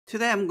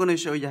Today I'm going to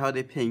show you how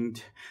to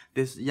paint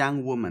this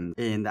young woman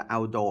in the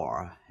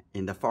outdoor,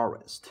 in the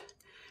forest.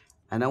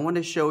 And I want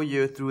to show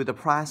you through the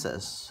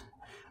process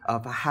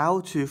of how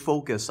to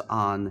focus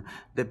on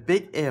the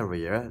big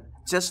area,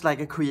 just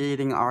like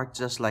creating art,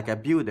 just like a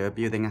builder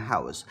building a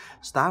house.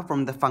 Start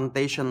from the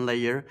foundation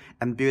layer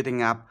and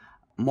building up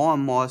more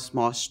and more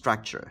small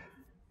structure.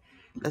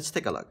 Let's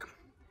take a look.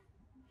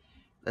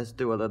 Let's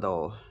do a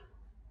little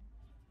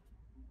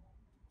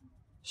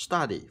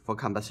study for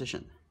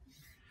composition.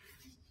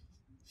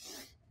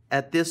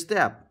 At this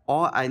step,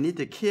 all I need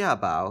to care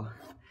about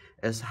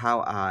is how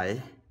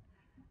I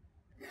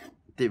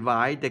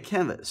divide the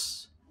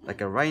canvas.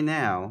 Like right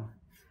now,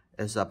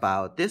 it's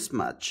about this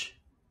much.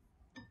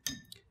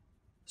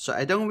 So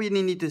I don't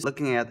really need to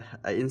looking at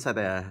inside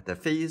the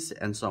face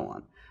and so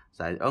on.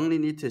 So I only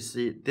need to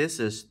see this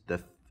is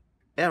the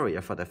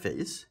area for the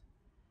face,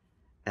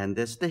 and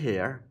this the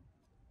hair.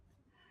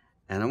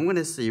 And I'm going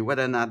to see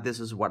whether or not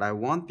this is what I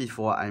want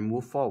before I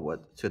move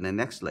forward to the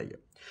next layer.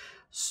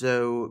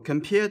 So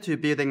compared to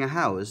building a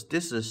house,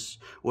 this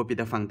will be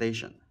the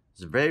foundation.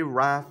 It's a very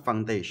rough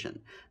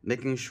foundation,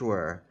 making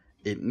sure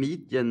it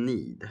meets your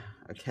need.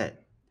 Okay,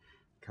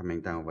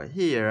 coming down over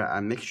here, I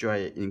make sure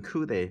I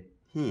include a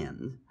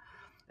hand.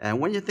 And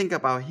when you think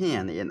about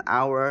hand in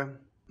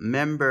our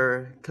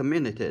member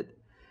community,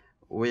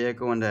 we are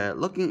going to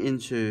looking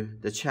into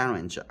the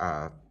challenge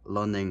of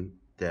learning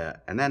the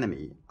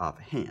anatomy of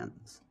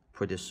hands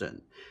pretty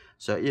soon.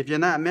 So if you're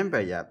not a member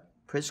yet,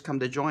 please come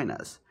to join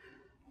us.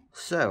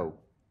 So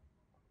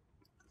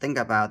think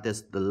about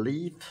this, the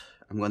leaf.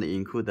 I'm going to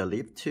include the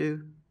leaf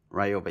too,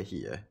 right over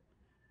here.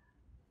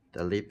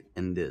 The leaf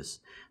in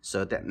this.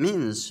 So that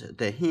means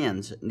the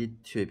hands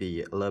need to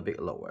be a little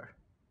bit lower.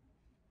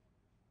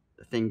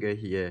 The finger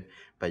here,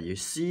 but you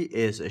see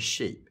is a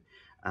shape.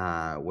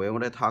 We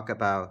want to talk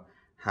about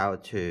how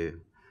to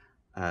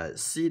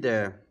see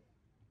the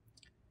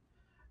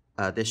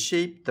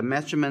shape, the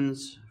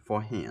measurements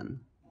for hand.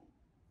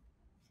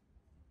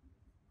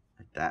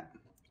 Like that.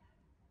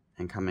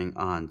 And coming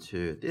on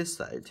to this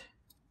side,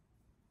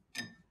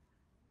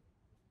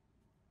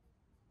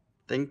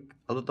 think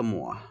a little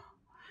more.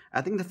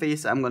 I think the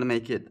face, I'm going to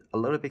make it a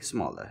little bit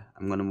smaller.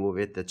 I'm going to move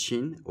it, the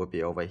chin will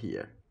be over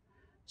here.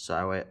 So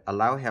I will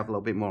allow have a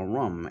little bit more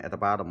room at the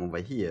bottom over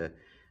here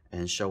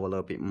and show a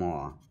little bit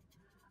more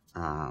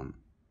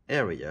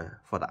area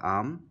for the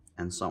arm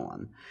and so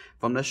on.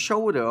 From the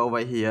shoulder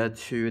over here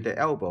to the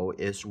elbow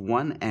is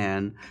 1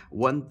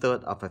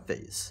 1/3 of a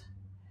face.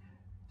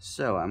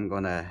 So I'm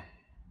going to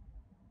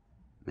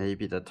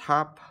maybe the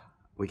top,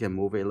 we can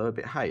move it a little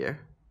bit higher,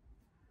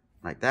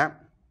 like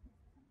that.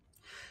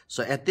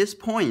 So at this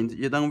point,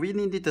 you don't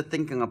really need to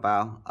thinking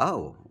about,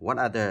 oh, what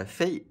are the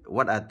face,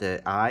 what are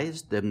the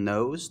eyes, the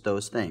nose,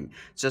 those things.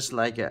 Just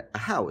like a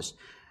house.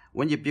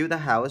 When you build a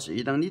house,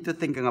 you don't need to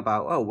thinking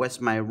about, oh, what's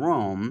my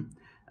room,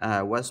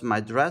 what's my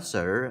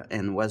dresser,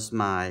 and what's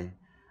my,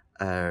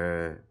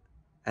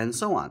 and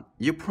so on.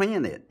 You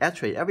plan it,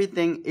 actually,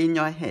 everything in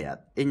your head,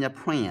 in your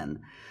plan.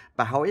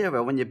 But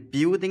however, when you're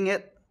building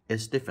it,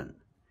 it's different.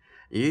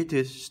 You need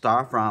to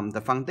start from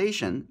the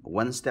foundation,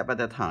 one step at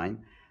a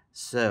time.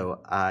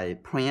 So I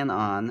plan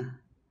on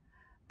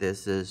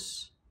this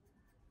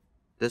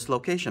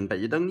location, but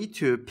you don't need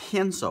to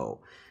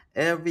pencil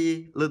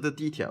every little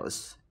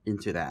details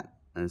into that.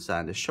 And so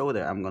on the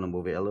shoulder, I'm going to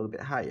move it a little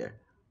bit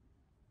higher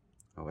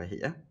over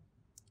here,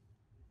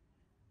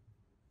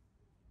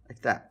 like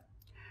that.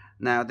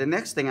 Now the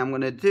next thing I'm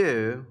going to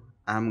do,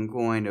 I'm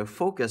going to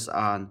focus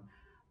on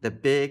the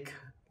big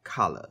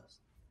colors.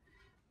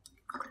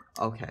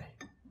 Okay,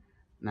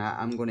 now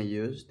I'm going to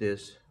use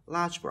this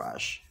large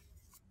brush.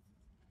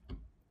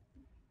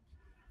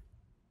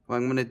 What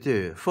I'm going to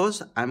do,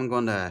 first I'm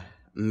going to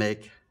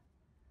make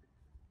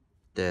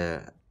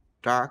the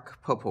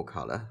dark purple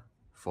color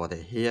for the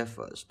hair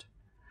first.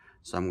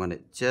 So I'm going to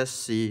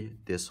just see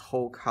this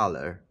whole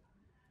color,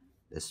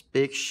 this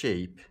big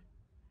shape,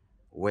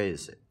 where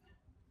is it?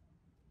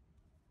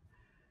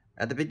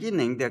 At the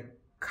beginning, the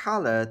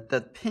color, the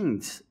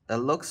paint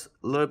looks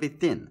a little bit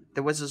thin.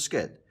 That was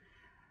good.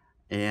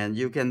 And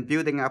you can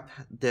building up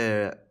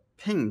the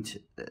paint,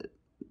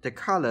 the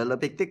color a little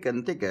bit thicker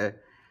and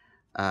thicker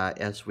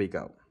as we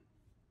go.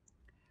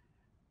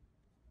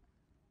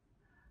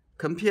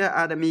 Compare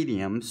other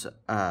mediums.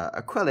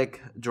 Acrylic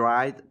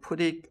dried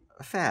pretty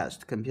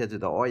fast compared to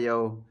the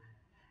oil,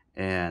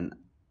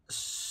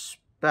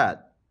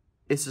 but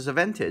it's an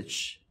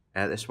advantage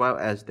as well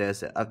as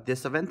there's a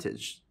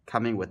disadvantage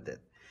coming with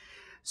it.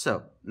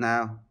 So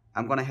now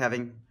I'm going to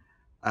having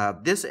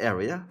this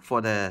area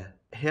for the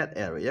head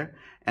area,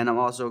 and I'm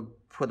also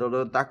put a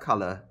little dark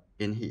color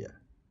in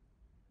here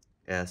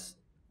as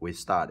we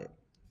started.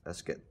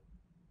 That's good.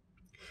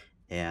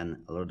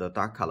 And a little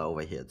dark color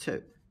over here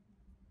too,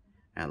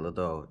 and a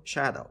little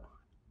shadow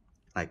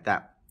like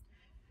that.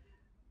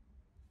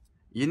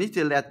 You need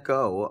to let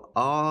go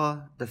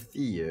all the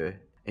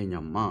fear in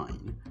your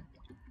mind.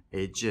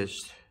 It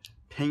just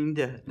paint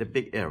the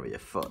big area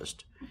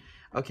first.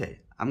 Okay,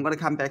 I'm going to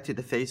come back to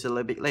the face a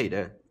little bit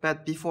later,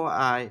 but before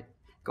I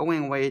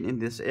going away in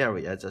this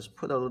area, just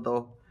put a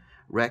little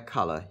red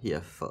color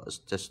here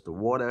first. Just the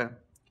water,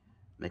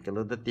 make it a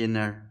little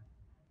thinner.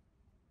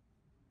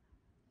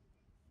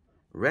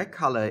 Red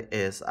color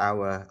is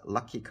our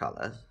lucky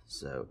color,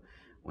 so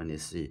when you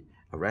see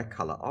a red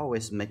color,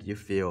 always make you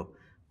feel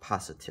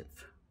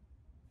positive.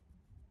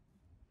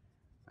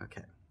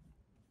 Okay.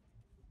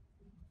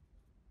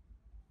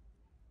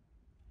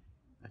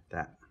 Like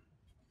that.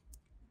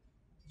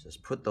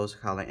 Just put those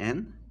color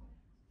in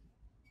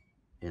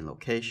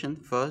location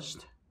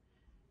first,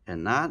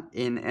 and not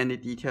in any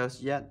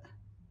details yet.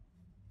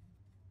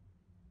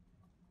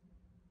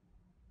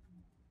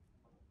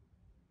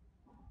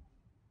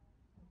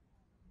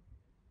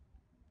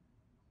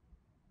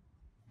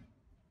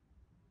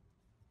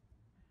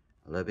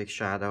 A little bit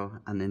shadow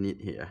underneath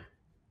here.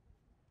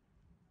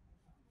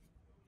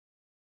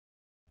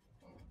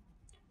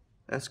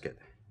 That's good.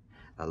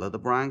 A little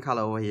brown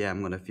color over here, I'm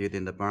going to fill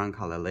in the brown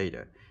color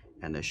later.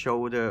 And the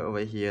shoulder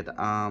over here, the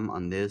arm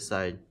on this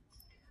side.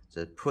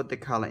 Just put the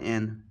color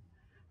in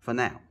for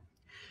now.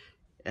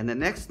 And the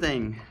next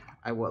thing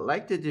I would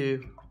like to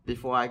do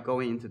before I go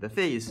into the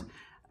face,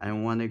 I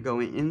want to go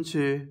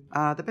into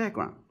the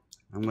background.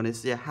 I'm going to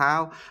see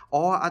how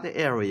all other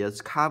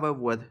areas covered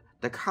with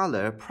the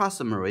color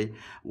approximately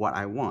what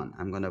I want.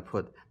 I'm going to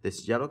put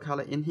this yellow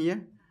color in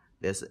here.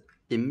 This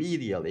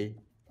immediately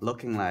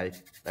looking like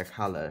the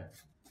color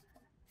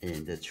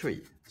in the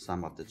tree.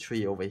 Some of the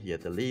tree over here,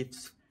 the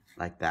leaves,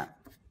 like that.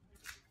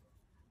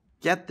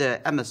 Get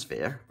the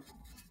atmosphere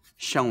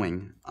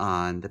showing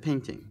on the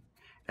painting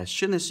as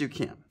soon as you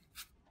can.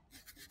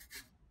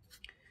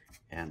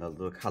 And a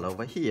little color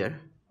over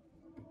here.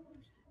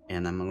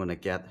 And I'm going to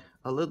get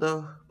a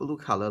little blue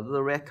color, a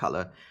little red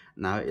color.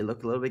 Now it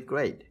looks a little bit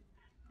great.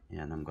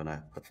 And I'm going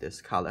to put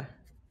this color.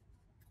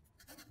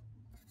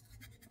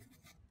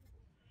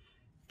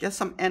 Get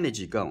some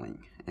energy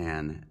going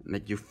and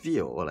make you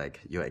feel like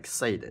you're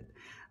excited.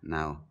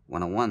 Now,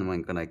 one-on-one, we're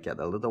going to get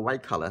a little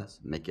white color,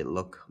 make it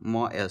look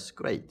more as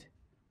great.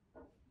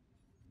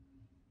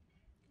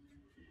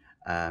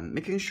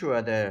 Making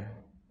sure the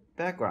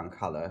background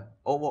color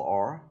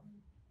overall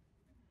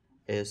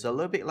is a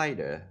little bit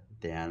lighter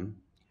than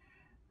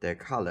the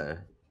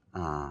color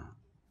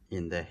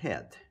in the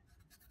head.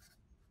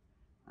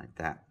 Like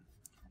that.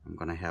 I'm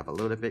going to have a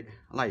little bit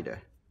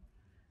lighter.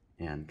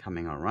 And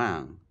coming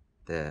around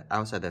the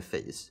outside of the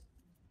face,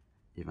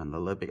 even a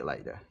little bit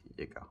lighter.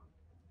 Here you go.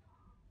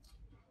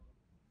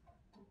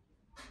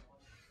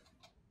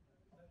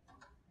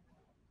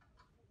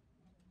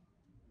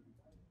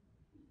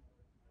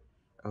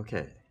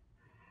 Okay,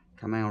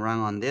 coming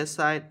around on this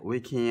side, we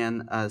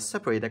can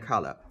separate the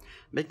color.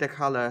 Make the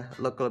color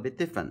look a little bit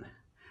different.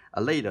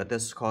 Later,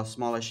 this is called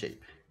smaller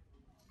shape.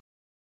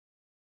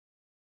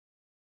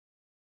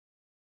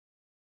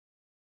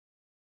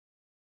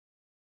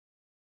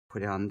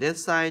 Put it on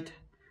this side,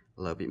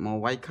 a little bit more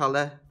white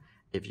color.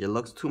 If it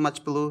looks too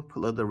much blue, put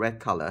a little red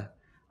color,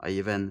 or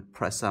even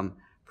press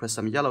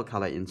some yellow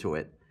color into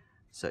it,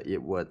 so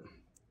it would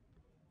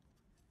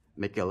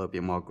make it a little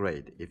bit more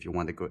gray if you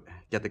want to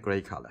get the gray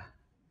color.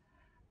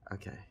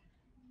 Okay,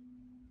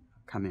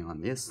 coming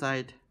on this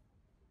side,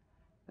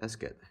 that's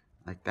good,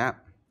 like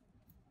that.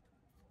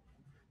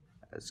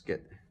 That's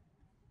good.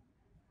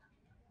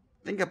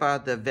 Think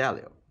about the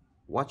value.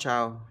 Watch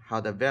out how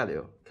the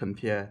value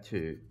compare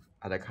to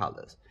other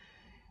colors.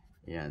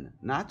 And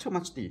not too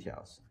much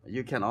details.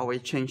 You can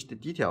always change the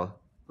detail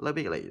a little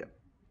bit later.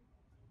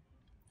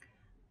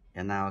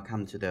 And now I'll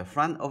come to the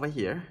front over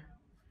here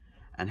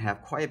and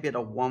have quite a bit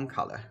of warm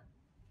color.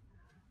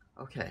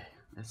 Okay,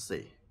 let's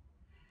see.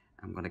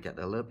 I'm gonna get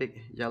a little bit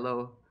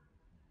yellow,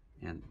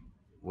 and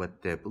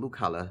with the blue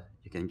color,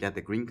 you can get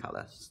the green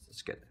color.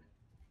 That's good.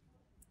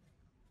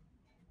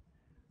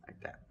 Like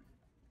that.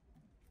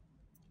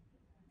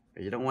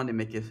 But you don't want to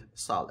make it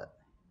solid.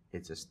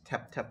 It's just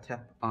tap, tap,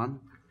 tap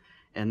on.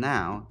 And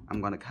now I'm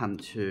gonna come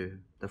to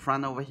the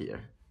front over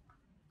here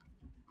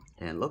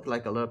and look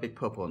like a little bit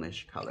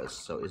purplish colors.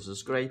 So it's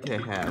just great to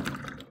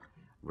have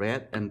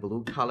red and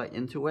blue color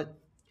into it.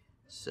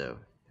 So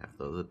have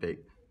a little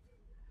bit.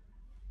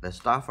 Let's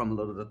start from a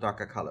little bit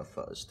darker color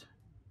first,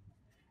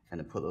 and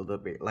then put a little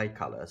bit light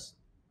colors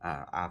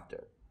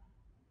after.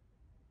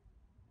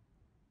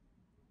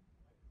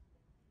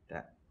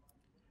 That.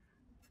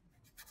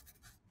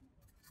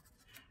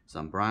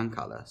 Some brown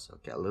color, so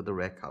get a little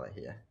red color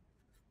here.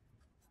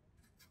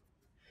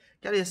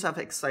 Get yourself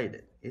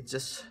excited. It's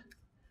just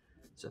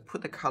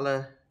put the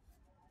color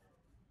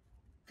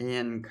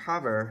in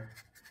cover,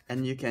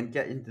 and you can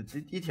get into the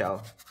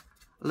detail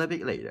a little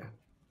bit later.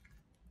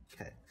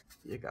 Okay,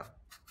 here you go.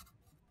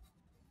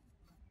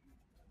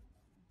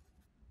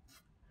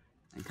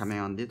 And coming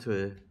on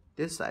to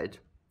this side,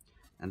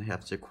 and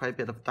have quite a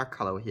bit of dark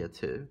color here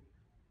too.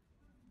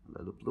 A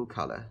little blue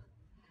color.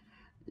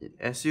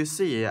 As you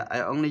see,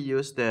 I only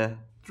use the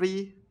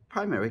 3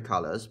 primary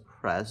colors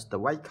plus the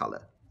white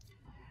color.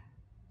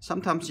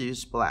 Sometimes you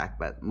use black,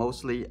 but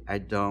mostly I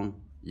don't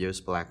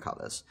use black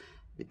colors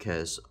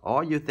because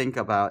all you think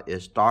about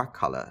is dark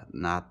color,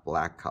 not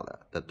black color.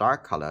 The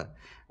dark color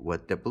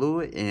with the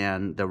blue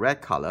and the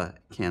red color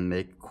can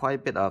make quite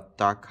a bit of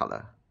dark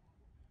color.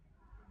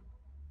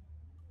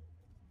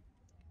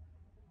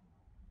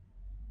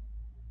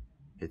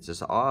 It's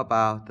just all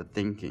about the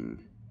thinking,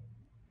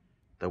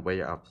 the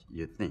way of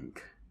you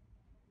think.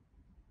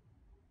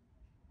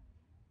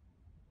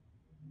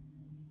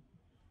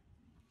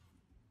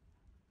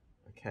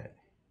 Okay,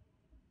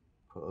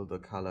 put all the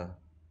color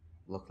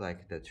look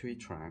like the tree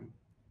trunk.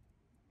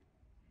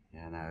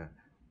 And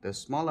the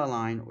smaller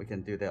line, we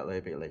can do that a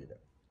little bit later.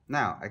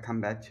 Now I come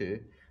back to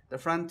the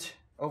front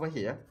over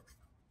here.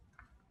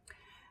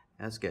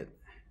 That's good.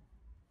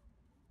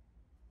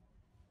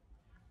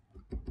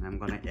 I'm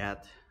gonna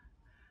add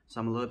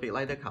some little bit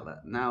lighter color.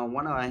 Now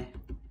what I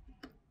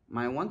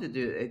might want to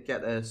do is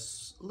get a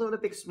little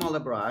bit smaller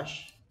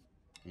brush,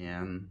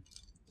 and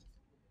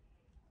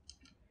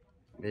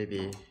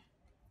maybe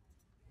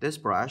this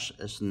brush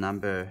is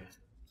number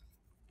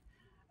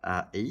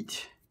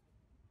 8.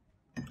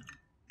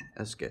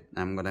 That's good.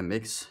 I'm gonna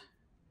mix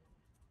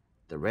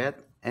the red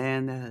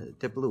and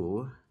the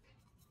blue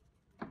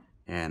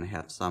and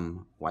have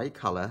some white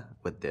color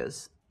with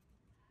this.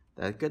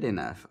 That's good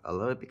enough. A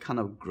little bit kind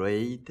of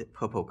gray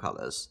purple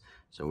colors,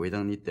 so we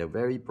don't need the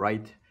very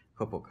bright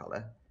purple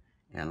color.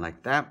 And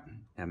like that,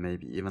 and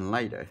maybe even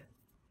lighter.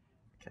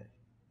 Okay.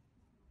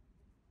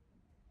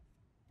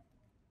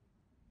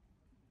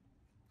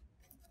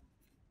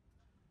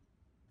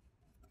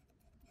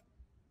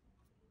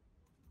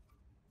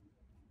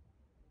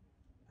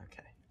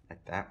 Okay,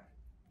 like that.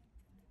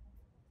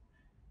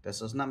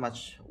 There's not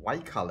much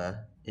white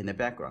color in the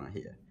background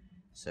here,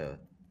 so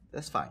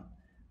that's fine.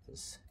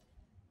 Just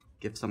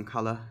give some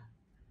color,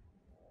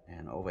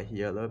 and over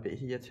here a little bit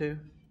here too.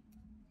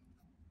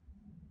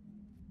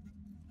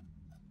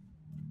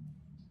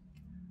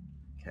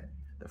 Okay,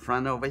 the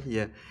front over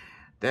here,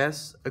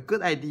 there's a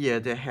good idea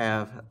to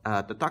have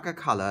the darker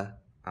color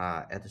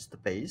at the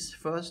base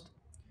first,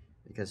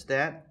 because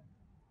that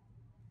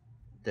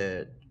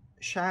the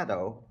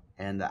shadow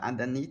and the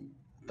underneath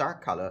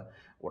dark color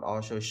would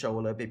also show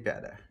a little bit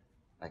better,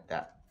 like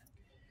that.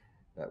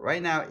 But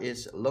right now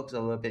it looks a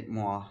little bit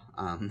more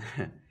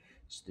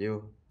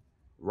still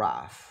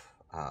rough,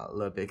 a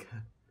little bit.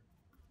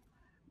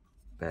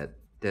 But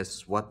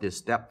that's what this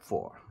step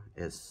for,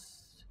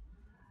 is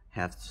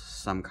have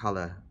some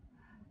color,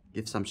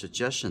 give some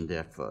suggestion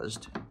there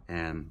first,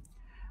 and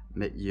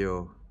make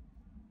you,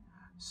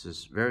 this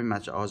is very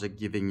much also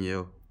giving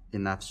you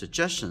enough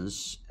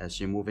suggestions as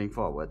you're moving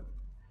forward.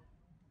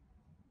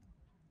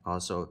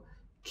 Also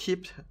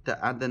keep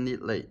the underneath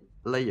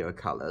layer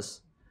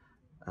colors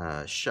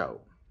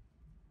show.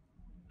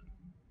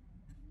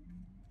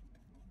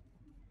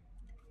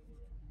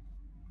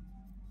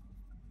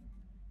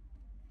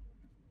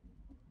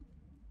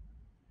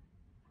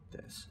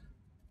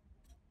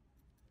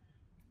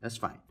 That's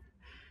fine.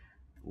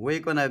 We're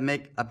gonna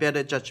make a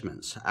better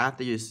judgments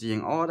after you're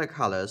seeing all the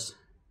colors,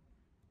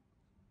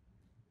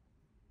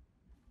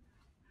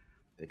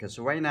 because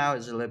right now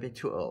it's a little bit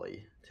too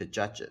early to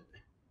judge it.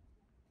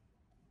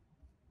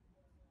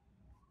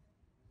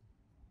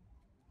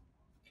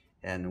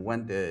 And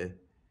when the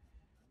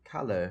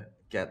color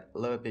get a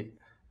little bit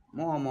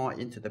more and more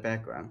into the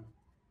background,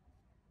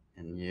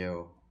 and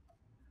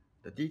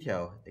the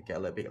detail, it get a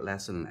little bit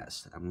less and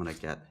less. I'm gonna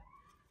get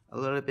a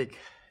little bit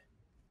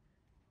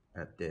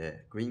at the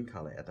green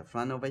color at the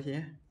front over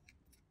here,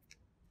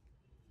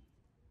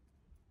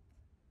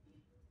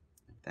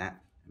 like that.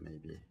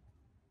 Maybe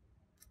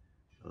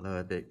a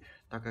little bit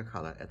darker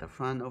color at the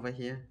front over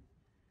here.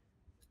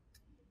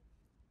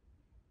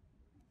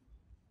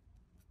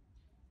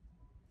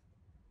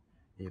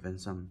 Even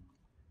some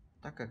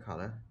darker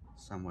color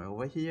somewhere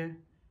over here,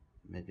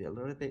 maybe a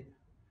little bit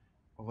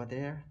over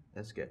there.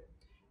 That's good.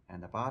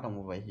 And the bottom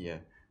over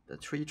here, the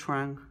tree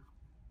trunk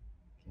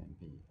can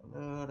be a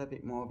little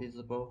bit more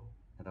visible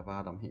at the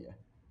bottom here.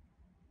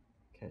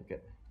 Okay,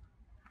 good.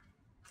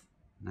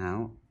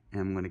 Now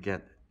I'm going to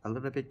get a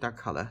little bit dark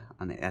color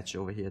on the edge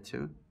over here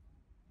too.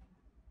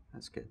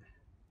 That's good.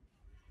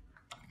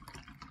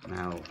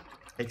 Now,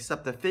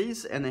 except the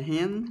face and the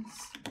hands,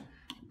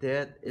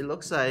 that it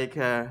looks like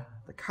the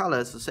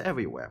colors is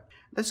everywhere.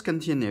 Let's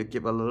continue,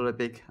 give a little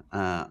bit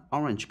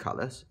orange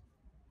colors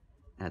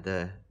at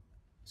the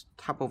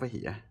top over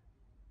here.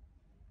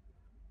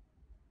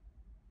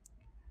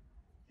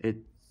 It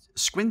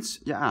squints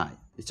your eye.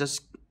 It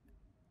just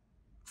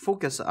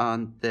focus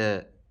on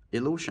the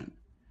illusion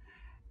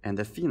and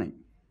the feeling.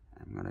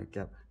 I'm gonna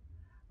get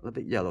a little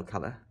bit yellow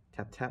color.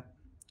 Tap tap.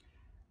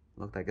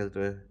 Look like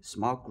a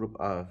small group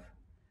of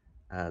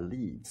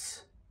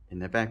leaves in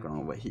the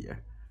background over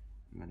here.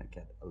 I'm gonna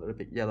get a little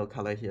bit yellow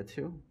color here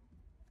too.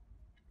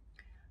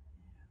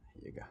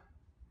 Here you go.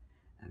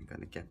 I'm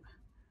gonna get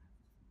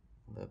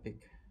a little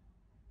bit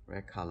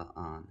red color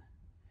on.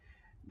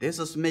 This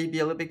is maybe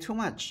a little bit too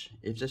much.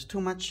 If it's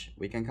too much,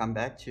 we can come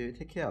back to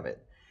take care of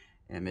it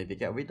and maybe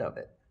get rid of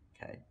it.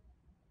 Okay,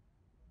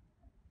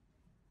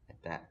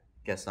 like that.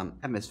 Get some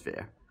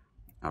atmosphere.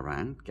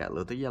 around, get a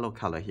little yellow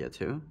color here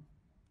too,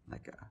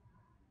 like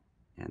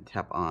and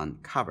tap on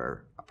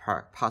cover a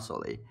part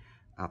partially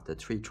of the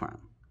tree trunk.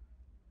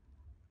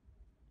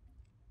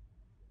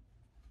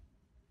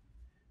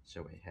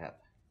 So we have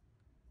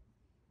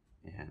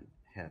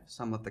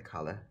some of the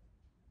color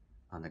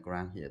on the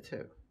ground here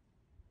too.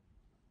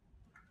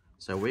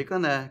 So we're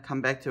gonna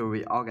come back to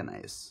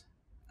reorganize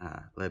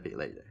a little bit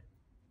later.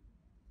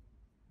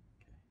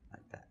 Okay,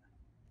 like that.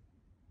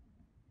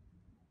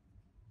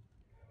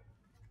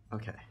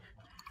 Okay,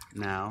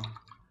 now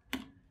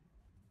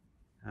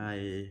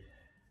I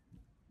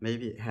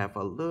maybe have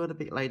a little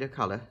bit lighter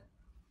color.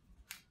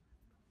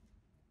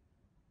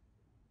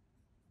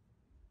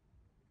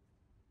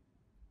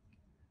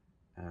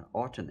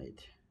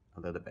 Alternate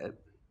a little bit.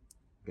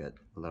 Good,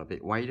 a little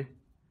bit wider.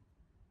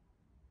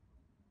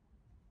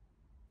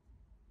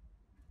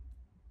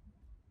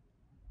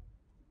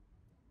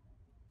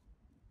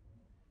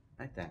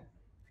 Like that.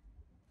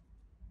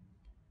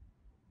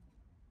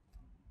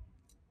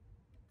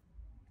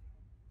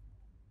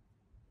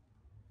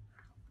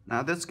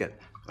 Now that's good.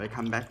 We'll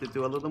come back to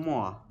do a little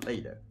more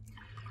later.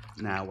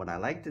 Now what I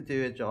like to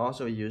do is to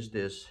also use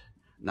this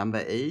number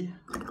A,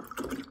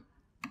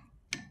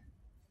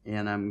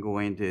 and I'm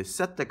going to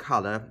set the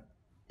color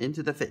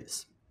into the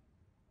face.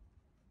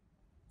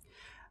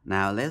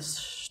 Now let's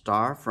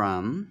start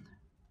from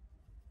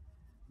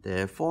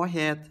the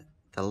forehead,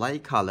 the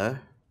light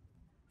color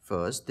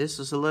first. This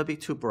is a little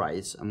bit too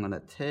bright, so I'm gonna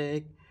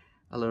take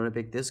a little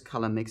bit this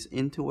color mix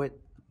into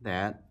it.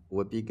 That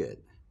would be good,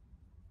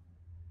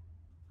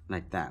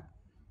 like that.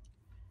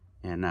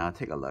 And now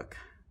take a look.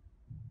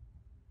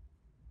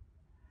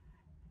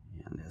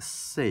 And let's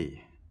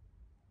see.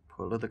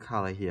 Put a little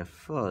color here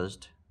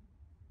first.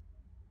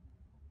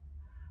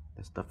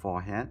 That's the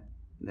forehead.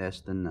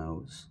 That's the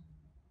nose.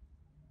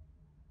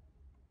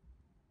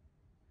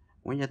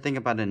 When you think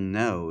about the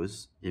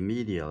nose,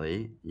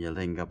 immediately you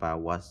think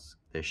about what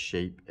the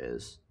shape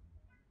is.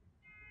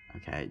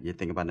 Okay, you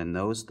think about the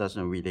nose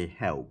doesn't really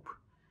help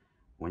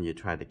when you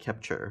try to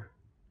capture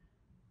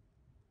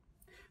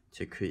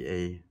to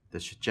create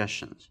the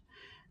suggestions.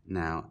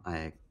 Now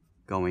I'm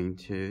going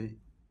to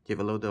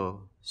give a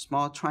little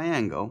small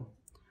triangle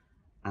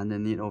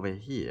underneath over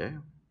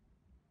here.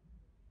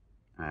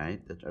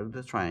 Alright,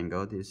 the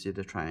triangle, do you see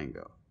the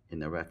triangle in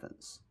the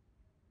reference?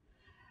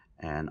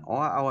 And all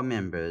our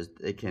members,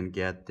 they can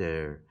get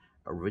their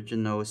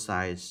original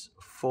size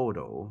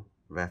photo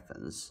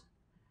reference.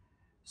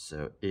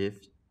 So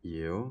if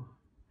you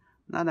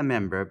not a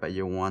member but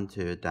you want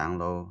to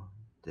download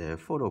the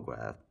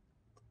photograph,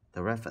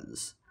 the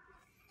reference,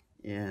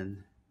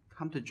 and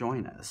come to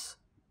join us,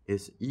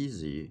 it's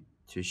easy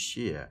to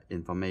share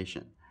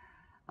information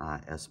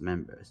as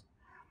members.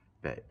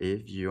 But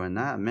if you are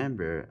not a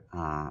member,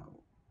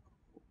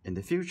 in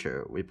the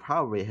future we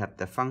probably have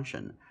the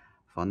function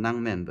for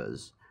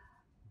non-members,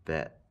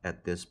 but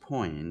at this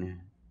point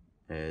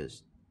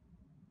is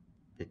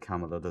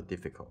become a little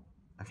difficult.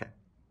 Okay,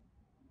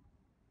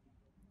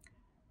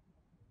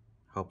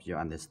 hope you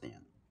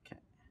understand.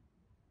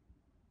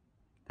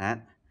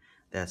 Okay,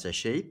 that's a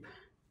shape,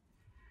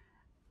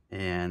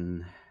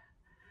 and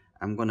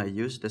I'm gonna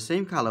use the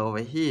same color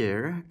over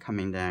here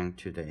coming down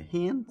to the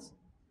hands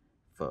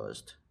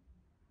first.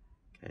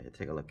 Okay,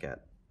 take a look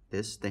at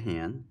this, the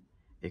hand.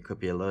 It could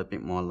be a little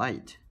bit more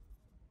light.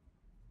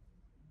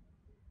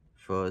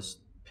 First,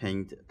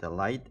 paint the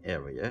light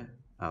area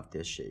of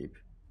this shape,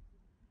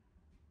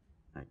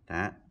 like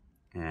that,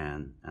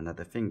 and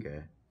another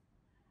finger,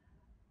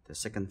 the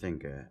second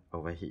finger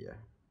over here.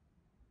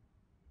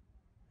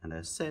 And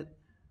that's it.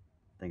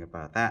 Think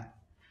about that.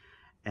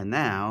 And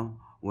now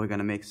we're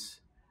gonna mix,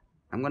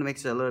 I'm gonna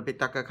mix a little bit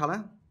darker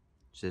color.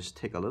 Just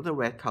take a little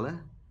red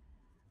color,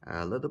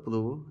 a little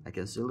blue. I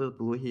can see a little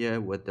blue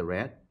here with the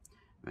red,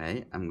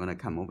 right? I'm gonna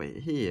come over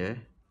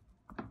here,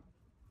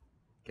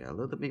 get a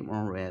little bit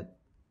more red.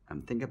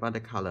 I'm thinking about the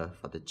color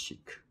for the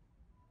cheek.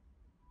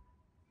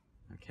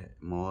 Okay,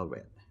 more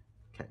red.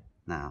 Okay,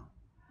 now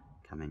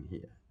coming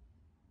here.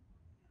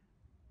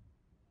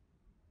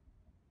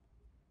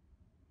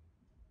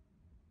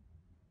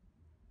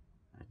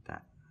 Like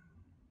that.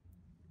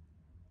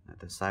 At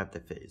the side of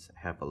the face,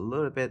 I have a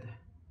little bit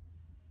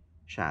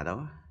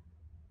shadow.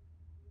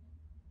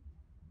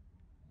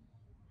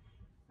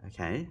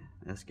 Okay,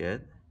 that's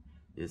good.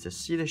 You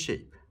just see the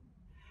shape,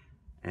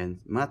 and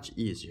much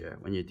easier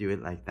when you do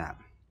it like that.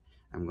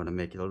 I'm gonna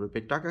make it a little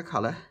bit darker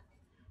color.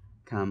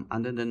 Come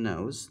under the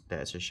nose,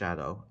 there's a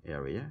shadow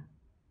area.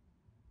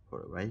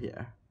 Put it right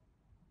here.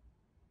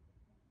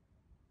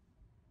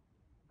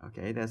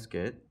 Okay, that's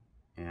good.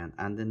 And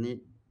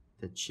underneath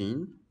the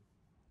chin.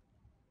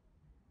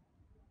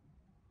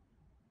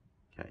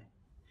 Okay,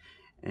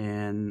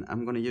 and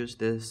I'm gonna use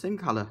the same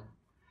color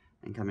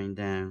and coming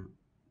down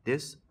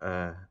this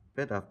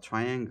bit of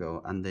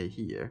triangle under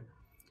here,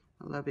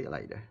 a little bit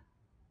lighter.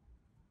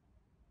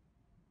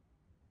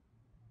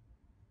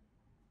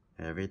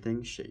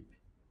 Everything shape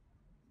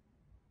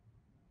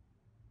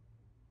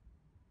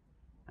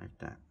like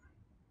that.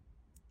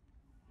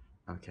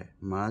 Okay,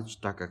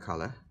 much darker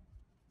color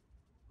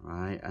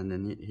right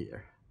underneath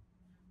here.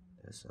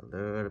 There's a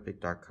little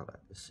bit dark color.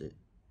 You see,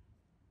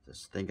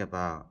 just think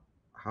about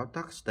how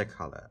dark's the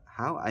color,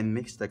 how I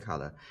mix the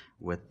color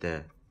with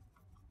the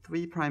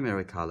three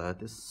primary color,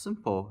 this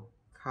simple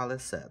color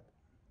set.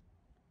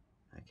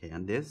 Okay,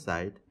 on this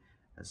side,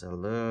 there's a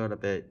little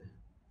bit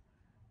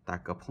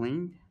darker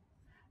plain,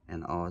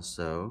 and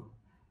also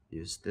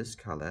use this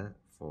color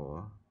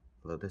for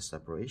a little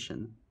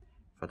separation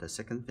for the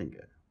second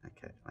finger.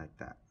 Okay, like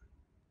that.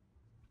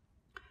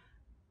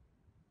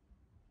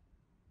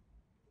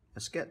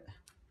 That's good.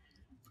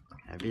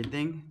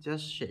 Everything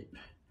just shape.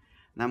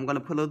 Now I'm gonna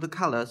put a little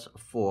colors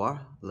for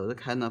a little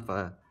kind of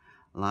a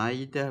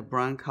light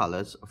brown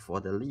colors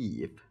for the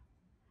leaf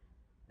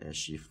that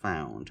she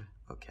found.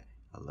 Okay,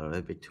 a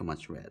little bit too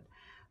much red,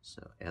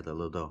 so add a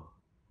little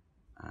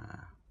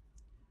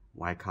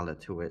white color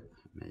to it,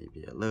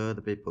 maybe a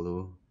little bit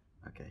blue.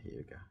 Okay, here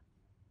you go,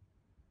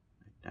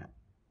 like that.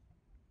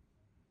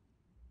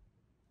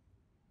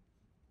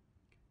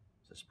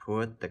 Just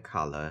put the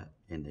color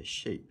in the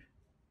shape,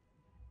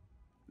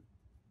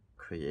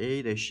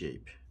 create a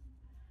shape,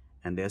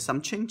 and there's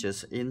some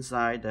changes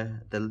inside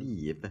the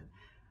leaf,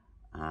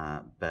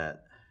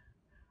 but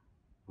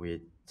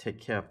we take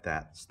care of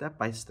that step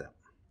by step.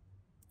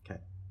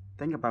 Okay,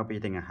 think about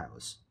building a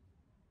house.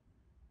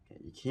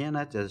 Okay, you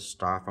cannot just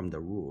start from the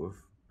roof,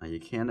 and you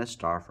cannot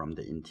start from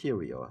the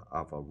interior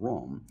of a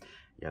room.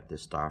 You have to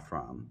start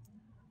from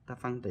the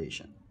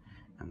foundation.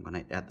 I'm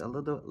gonna add a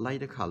little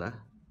lighter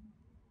color,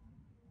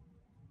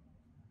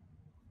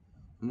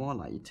 more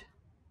light,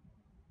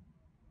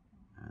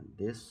 and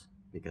this,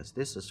 because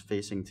this is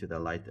facing to the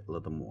light a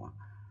little more.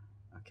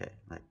 Okay,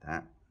 like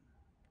that.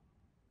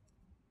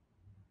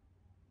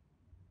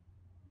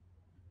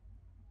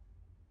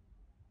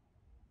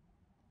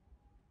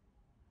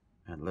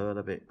 A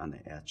little bit on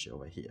the edge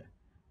over here.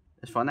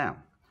 That's for now.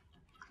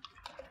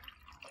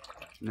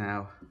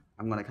 Now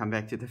I'm gonna come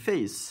back to the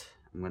face.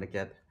 I'm gonna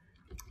get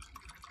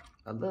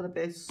a little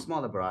bit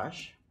smaller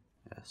brush.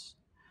 Yes,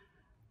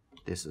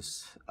 this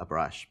is a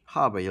brush,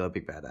 probably a little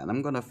bit better. And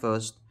I'm gonna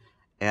first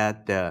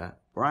add the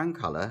brown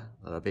color,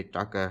 a little bit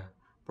darker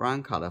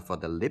brown color for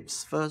the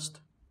lips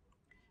first.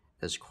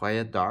 It's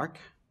quite dark.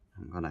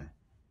 I'm gonna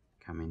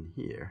come in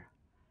here,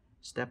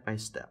 step by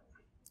step.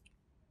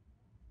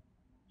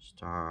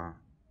 Start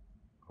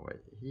over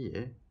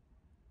here,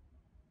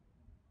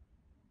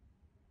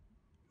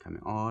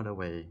 coming all the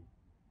way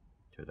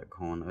to the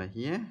corner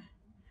here.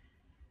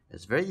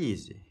 It's very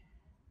easy.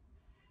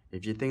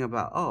 If you think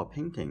about, oh,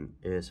 painting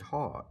is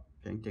hard,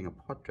 painting a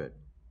portrait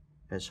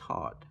is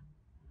hard,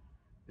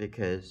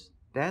 because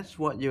that's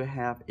what you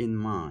have in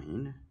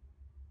mind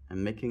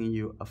and making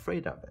you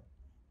afraid of it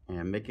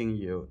and making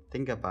you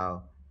think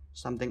about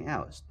something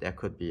else that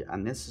could be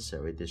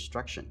unnecessary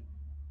distraction.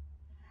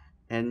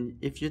 And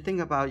if you think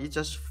about, you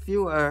just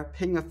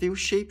paint a few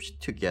shapes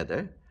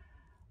together,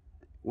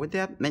 would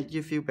that make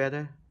you feel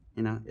better?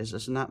 You know, it's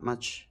just not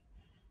much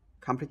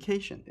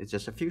complication. It's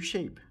just a few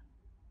shape.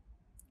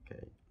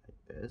 Okay,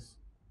 like this,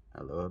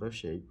 a little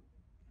shape.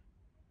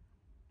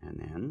 And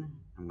then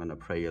I'm gonna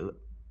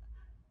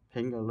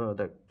paint a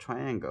little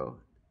triangle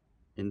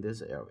in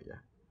this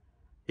area.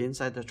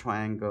 Inside the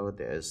triangle,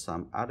 there is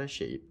some other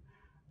shape,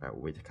 but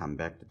we'll come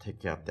back to take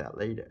care of that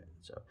later.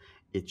 So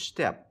each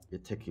step, you're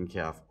taking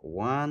care of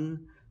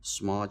one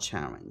small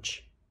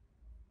challenge.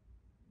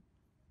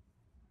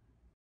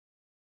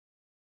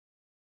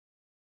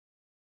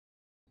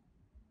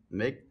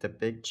 Make the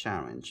big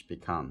challenge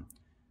become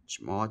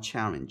small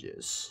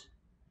challenges,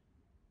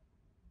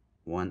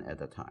 one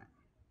at a time.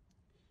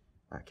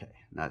 Okay,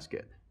 that's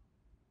good.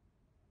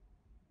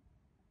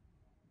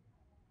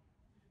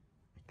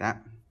 Like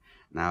that.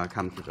 Now I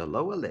come to the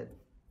lower lip.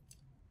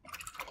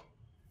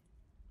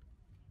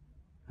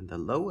 And the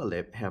lower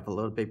lip have a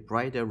little bit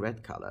brighter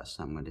red color.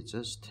 So I'm going to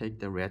just take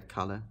the red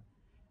color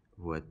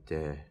with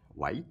the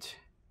white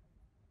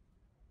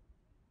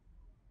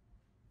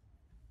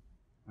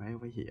right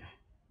over here.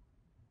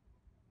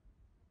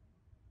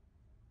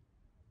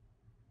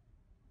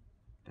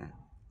 That.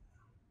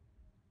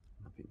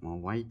 A bit more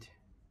white.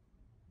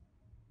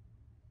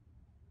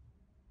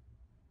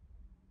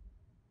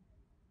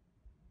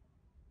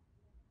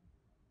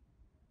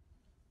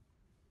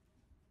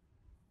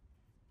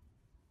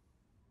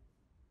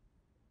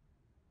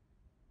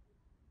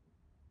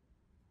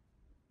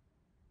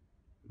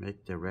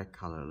 Make the red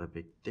color a little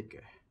bit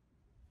thicker.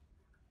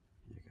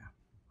 There you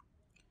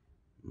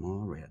go.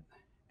 More red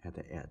at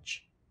the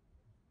edge.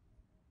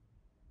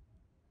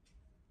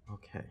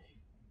 Okay.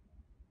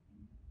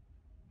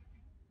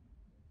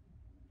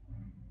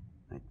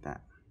 Like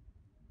that.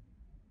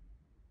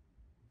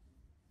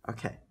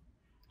 Okay.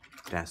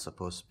 That's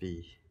supposed to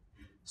be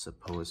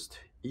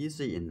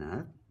easy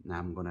enough. Now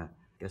I'm gonna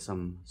get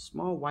some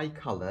small white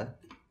color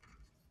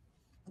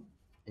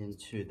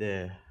into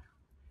the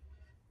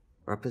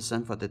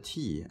represent for the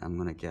T. I'm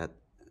gonna get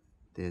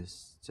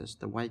this,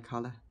 just the white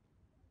color.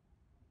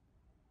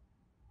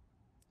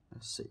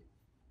 Let's see.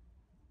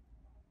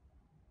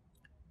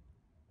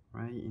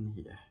 Right in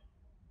here.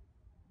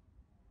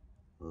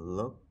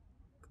 Look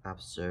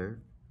observe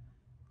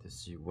to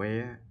see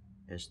where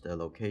is the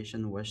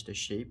location, where's the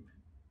shape,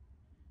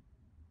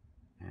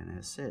 and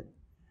that's it.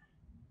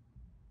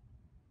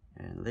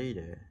 And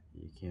later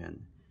you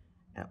can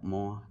add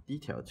more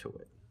detail to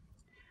it.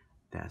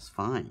 That's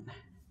fine.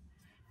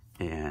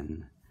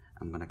 And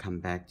I'm gonna come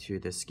back to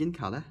the skin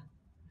color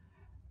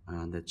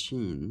on the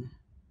chin.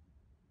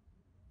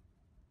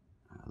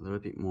 A little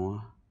bit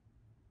more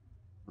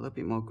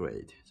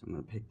gray. So I'm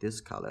gonna pick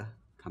this color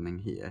coming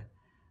here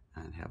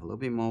and have a little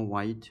bit more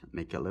white,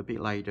 make it a little bit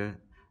lighter.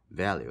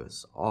 Value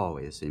is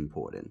always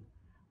important.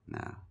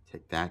 Now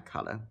take that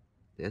color,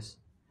 this,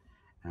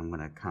 and I'm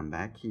gonna come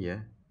back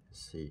here to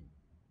see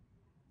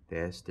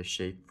there's the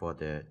shape for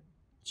the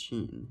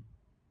chin,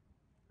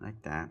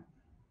 like that.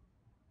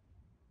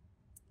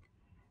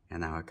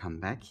 And I'll come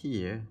back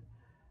here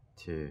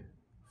to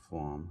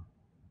form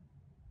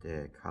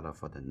the color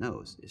for the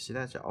nose. You see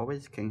that you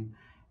always can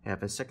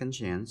have a second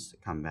chance to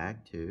come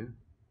back to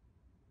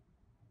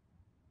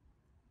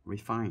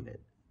refine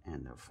it.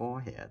 And the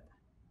forehead,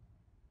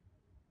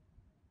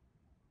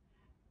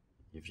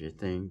 if you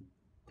think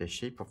the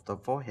shape of the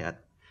forehead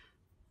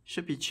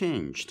should be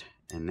changed,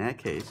 in that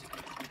case,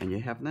 and you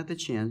have another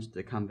chance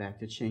to come back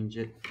to change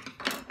it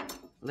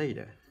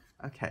later.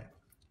 Okay,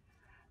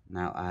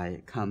 now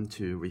I come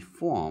to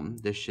reform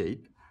the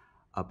shape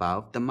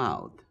above the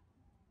mouth.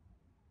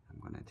 I'm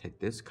going to take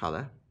this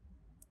color.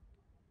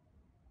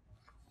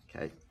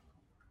 Okay,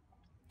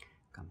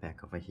 come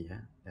back over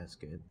here. That's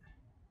good.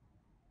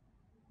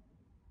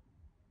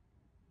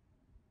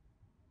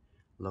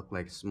 Look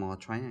like a small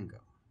triangle.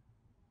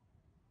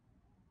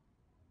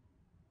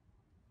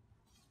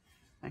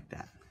 Like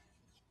that.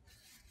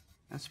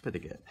 That's pretty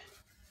good.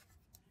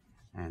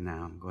 And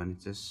now I'm going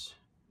to just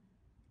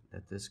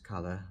let this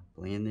color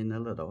blend in a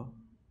little.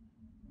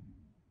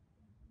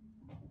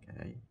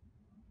 Okay.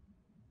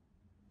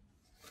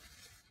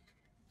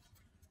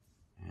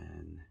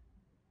 And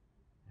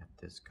have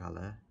this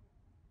color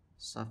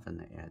soften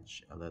the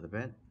edge a little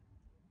bit.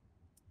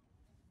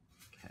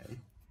 Okay.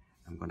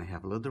 I'm going to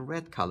have a little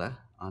red color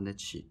on the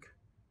cheek.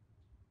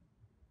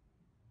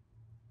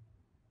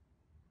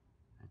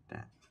 Like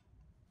that.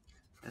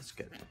 That's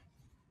good.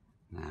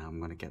 Now I'm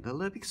going to get a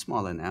little bit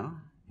smaller now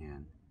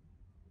and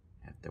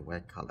have the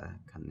red color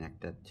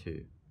connected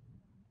to.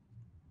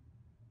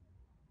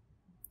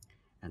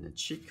 And the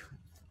cheek,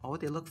 oh,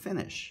 they look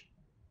finished.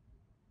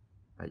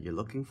 But you're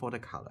looking for the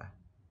color.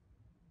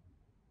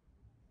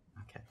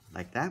 Okay,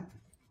 like that.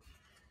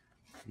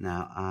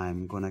 Now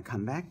I'm going to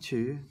come back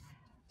to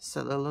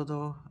set a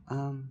little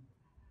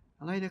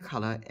lighter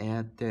color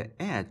at the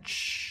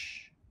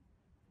edge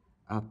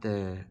of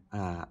the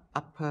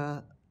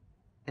upper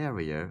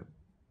area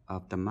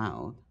of the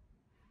mouth.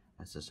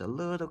 That's just a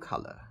little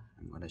color.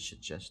 I'm going to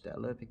suggest that a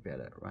little bit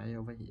better right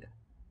over here.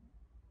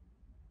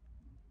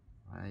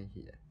 Right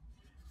here.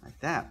 Like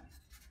that.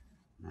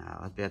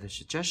 Now, better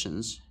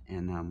suggestions,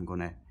 and I'm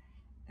going to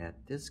add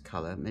this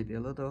color, maybe a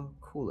little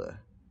cooler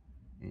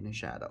in the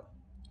shadow.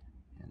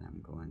 And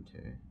I'm going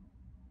to,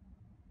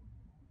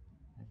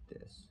 like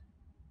this.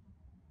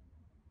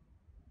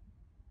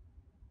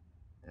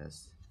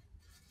 That's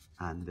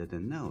under the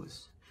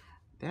nose.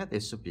 That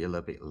is should be a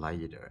little bit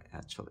lighter,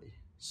 actually.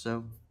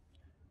 So,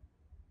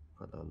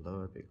 put a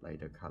little bit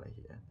lighter color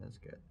here. That's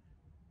good.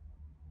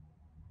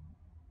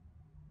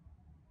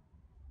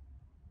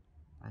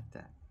 Like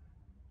that.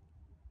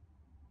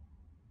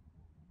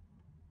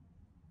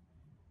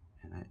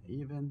 And I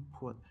even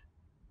put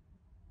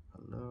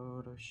a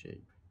little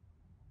shape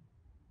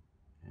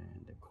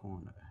in the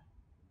corner.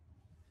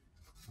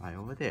 Right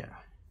over there.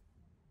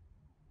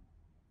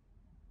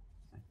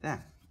 Like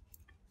that.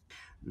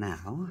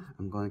 Now,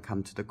 I'm going to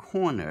come to the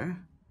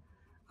corner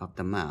of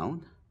the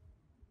mouth.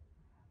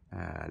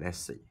 Let's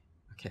see.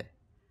 Okay.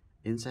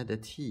 Inside the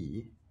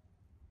T,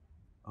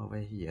 over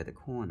here, the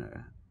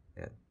corner,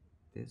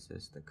 this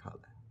is the color.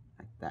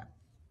 Like that.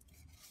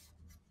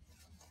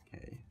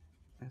 Okay.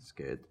 That's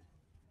good.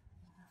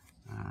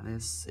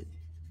 Let's see.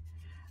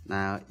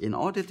 Now, in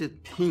order to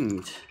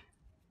paint,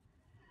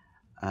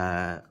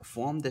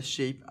 form the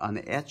shape on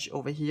the edge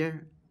over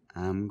here,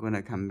 I'm going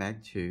to come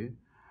back to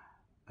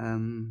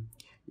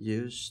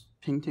use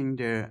painting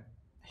the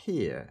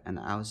hair and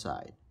the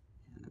outside.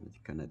 And I'm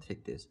going to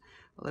take this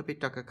a little bit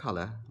darker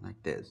color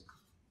like this.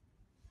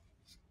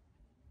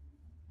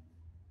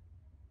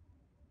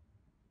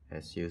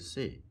 As you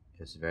see,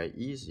 it's very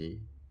easy.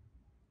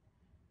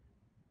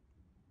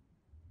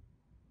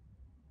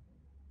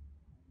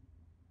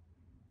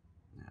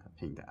 Now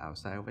paint the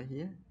outside over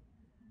here,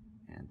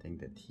 and I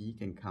think the T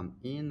can come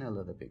in a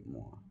little bit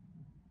more,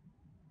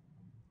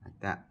 like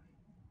that.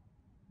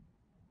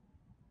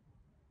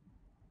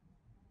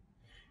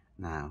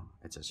 Now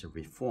I just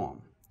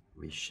reform,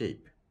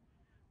 reshape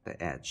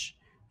the edge.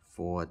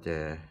 For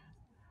the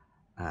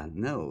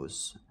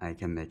nose, I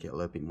can make it a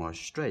little bit more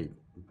straight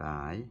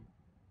by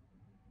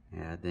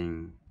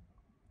adding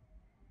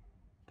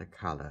the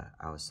color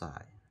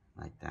outside,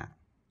 like that.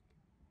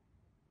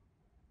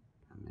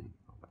 Coming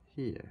over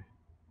here,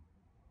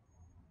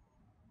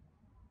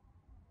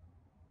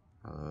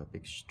 a little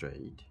bit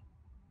straight.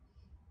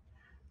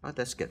 Oh,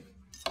 that's good.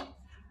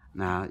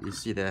 Now you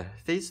see the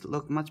face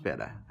look much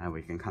better, and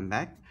we can come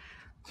back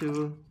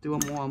to do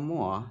more and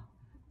more.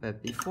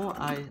 But before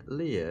I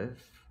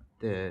leave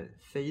the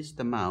face,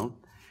 the mouth,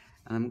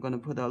 I'm gonna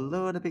put a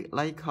little bit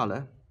light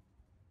color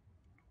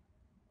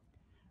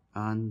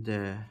on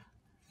the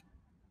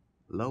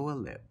lower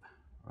lip,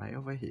 right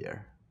over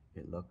here.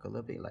 It look a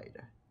little bit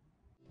lighter.